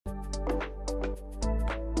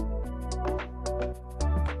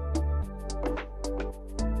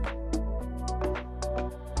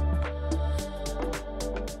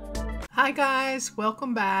Hi guys,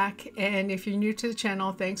 welcome back, and if you're new to the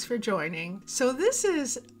channel, thanks for joining. So this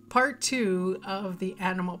is part 2 of the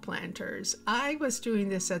animal planters. I was doing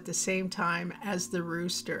this at the same time as the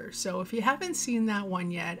rooster, so if you haven't seen that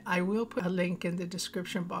one yet, I will put a link in the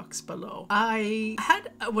description box below. I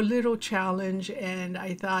had a little challenge and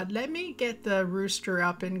I thought, let me get the rooster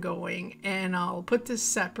up and going, and I'll put this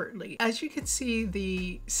separately. As you can see,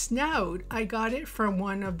 the snout, I got it from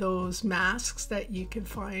one of those masks that you can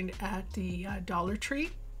find at the Dollar Tree.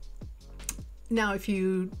 Now, if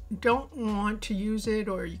you don't want to use it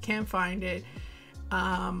or you can't find it,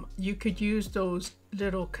 you could use those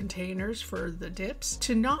little containers for the dips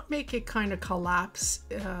to not make it kind of collapse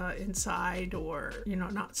inside or, you know,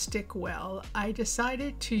 not stick well. I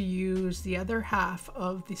decided to use the other half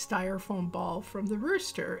of the styrofoam ball from the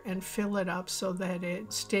rooster and fill it up so that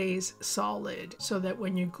it stays solid, so that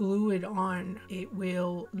when you glue it on, it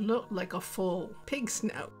will look like a full pig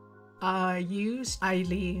snout. I used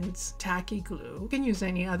Eileen's tacky glue. You can use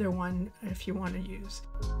any other one if you want to use.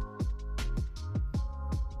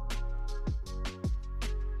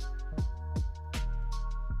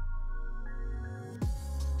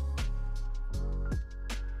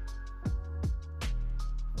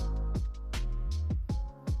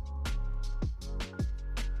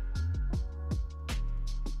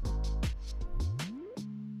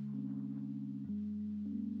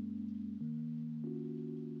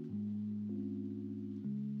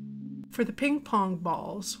 For the ping pong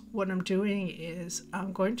balls, what I'm doing is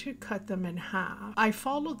I'm going to cut them in half. I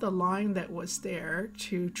followed the line that was there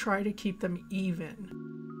to try to keep them even.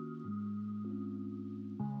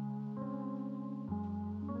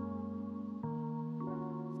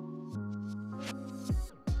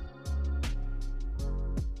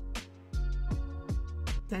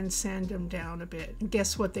 Then sand them down a bit. And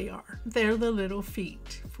guess what they are? They're the little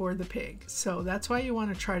feet for the pig. So that's why you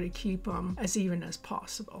want to try to keep them as even as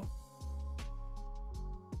possible.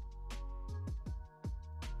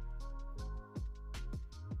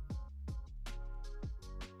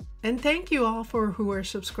 And thank you all for who are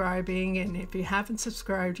subscribing, and if you haven't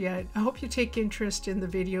subscribed yet, I hope you take interest in the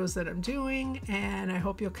videos that I'm doing, and I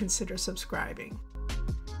hope you'll consider subscribing.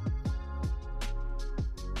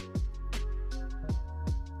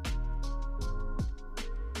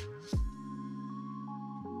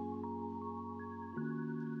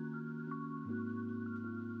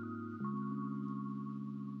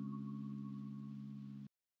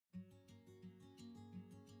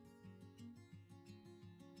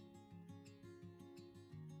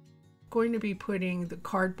 Going to be putting the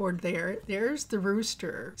cardboard there. There's the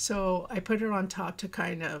rooster, so I put it on top to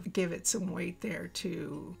kind of give it some weight there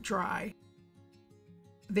to dry.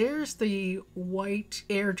 There's the white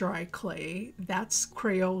air dry clay. That's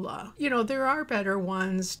Crayola. You know, there are better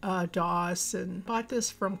ones, DOS, and bought this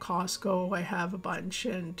from Costco. I have a bunch,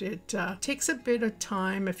 and it takes a bit of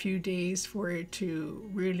time, a few days, for it to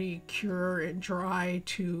really cure and dry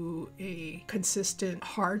to a consistent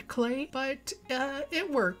hard clay, but it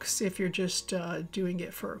works if you're just doing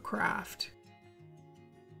it for a craft.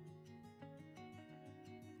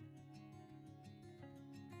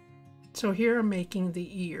 So here I'm making the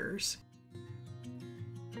ears.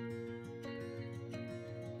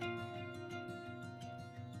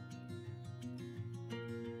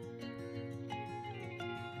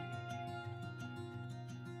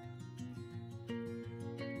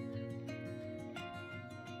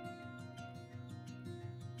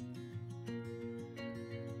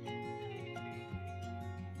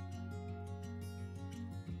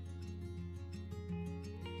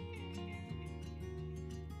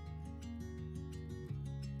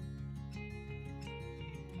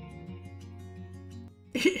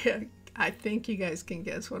 Yeah, I think you guys can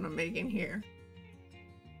guess what I'm making here.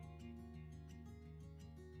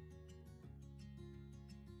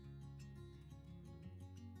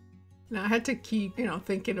 Now I had to keep, you know,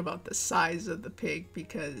 thinking about the size of the pig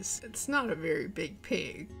because it's not a very big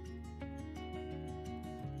pig.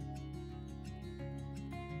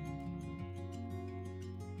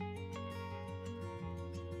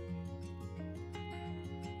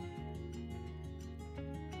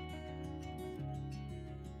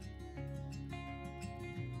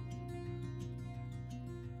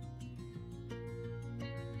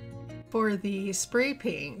 For the spray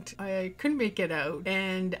paint, I couldn't make it out,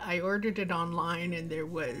 and I ordered it online, and there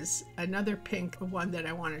was another pink one that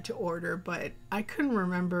I wanted to order, but I couldn't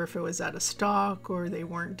remember if it was out of stock or they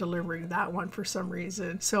weren't delivering that one for some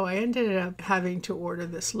reason. So I ended up having to order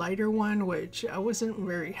this lighter one, which I wasn't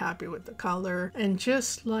very happy with the color. And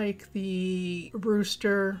just like the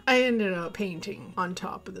rooster, I ended up painting on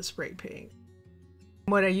top of the spray paint.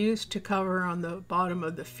 What I used to cover on the bottom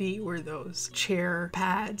of the feet were those chair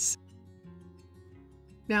pads.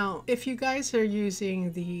 Now, if you guys are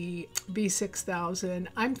using the B6000,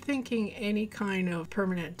 I'm thinking any kind of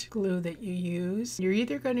permanent glue that you use, you're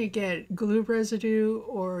either going to get glue residue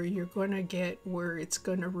or you're going to get where it's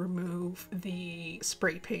going to remove the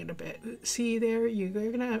spray paint a bit. See there, you're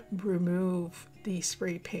going to remove the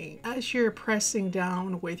spray paint. As you're pressing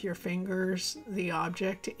down with your fingers the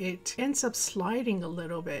object, it ends up sliding a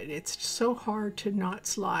little bit. It's so hard to not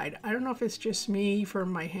slide. I don't know if it's just me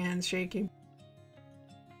from my hands shaking.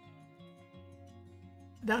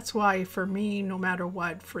 That's why for me, no matter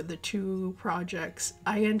what, for the two projects,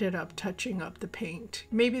 I ended up touching up the paint.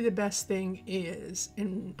 Maybe the best thing is,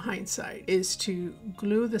 in hindsight, is to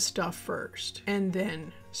glue the stuff first and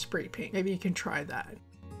then spray paint. Maybe you can try that.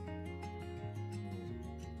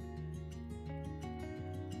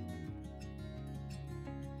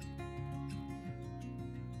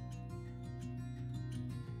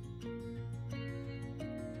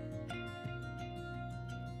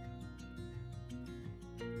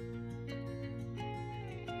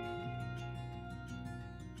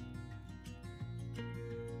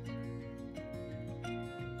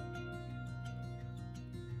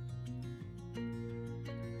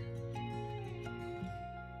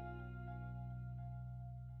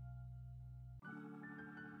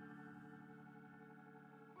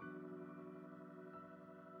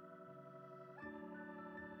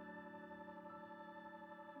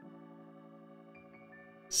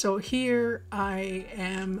 So here I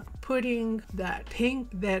am putting that pink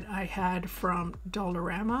that I had from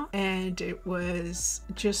Dollarama, and it was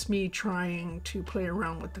just me trying to play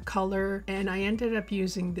around with the color, and I ended up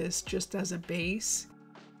using this just as a base.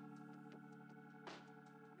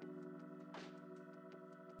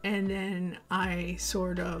 And then I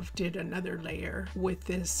sort of did another layer with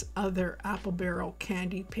this other apple barrel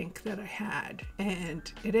candy pink that I had, and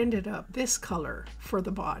it ended up this color for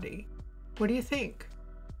the body. What do you think?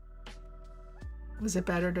 Was it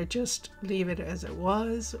better to just leave it as it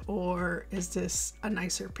was, or is this a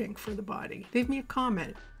nicer pink for the body? Leave me a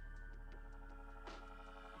comment.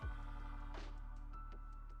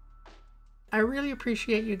 I really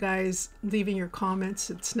appreciate you guys leaving your comments.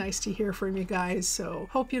 It's nice to hear from you guys. So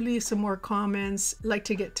hope you leave some more comments. Like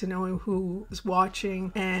to get to know who is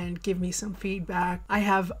watching and give me some feedback. I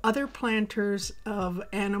have other planters of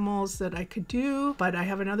animals that I could do, but I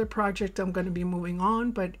have another project I'm going to be moving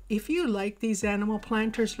on. But if you like these animal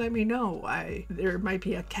planters, let me know. There might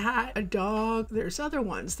be a cat, a dog. There's other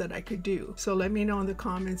ones that I could do. So let me know in the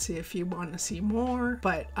comments if you want to see more.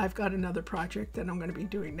 But I've got another project that I'm going to be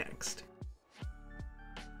doing next.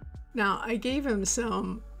 Now, I gave him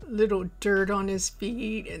some little dirt on his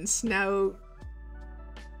feet and snout.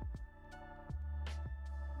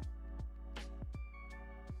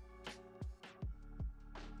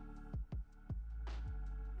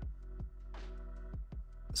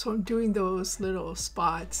 So I'm doing those little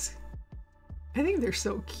spots. I think they're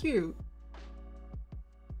so cute.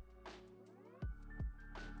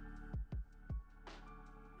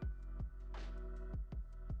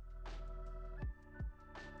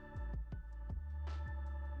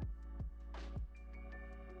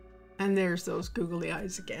 And there's those googly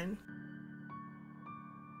eyes again.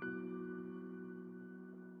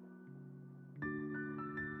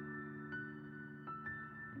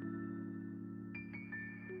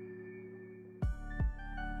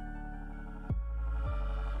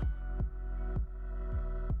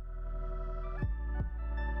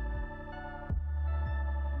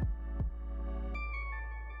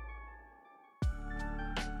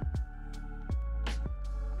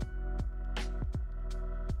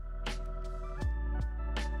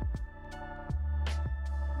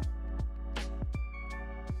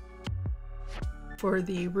 For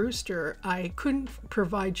the rooster, I couldn't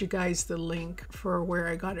provide you guys the link for where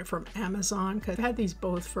I got it from Amazon because I've had these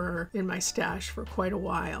both in my stash for quite a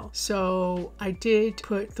while. So I did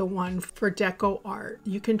put the one for deco art.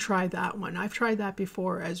 You can try that one. I've tried that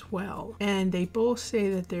before as well. And they both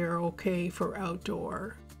say that they're okay for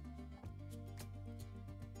outdoor.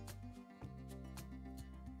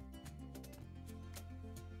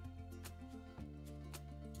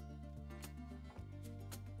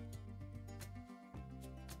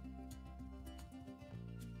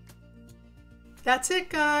 That's it,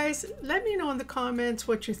 guys. Let me know in the comments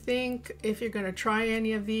what you think, if you're going to try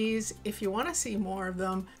any of these, if you want to see more of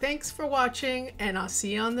them. Thanks for watching, and I'll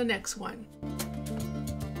see you on the next one.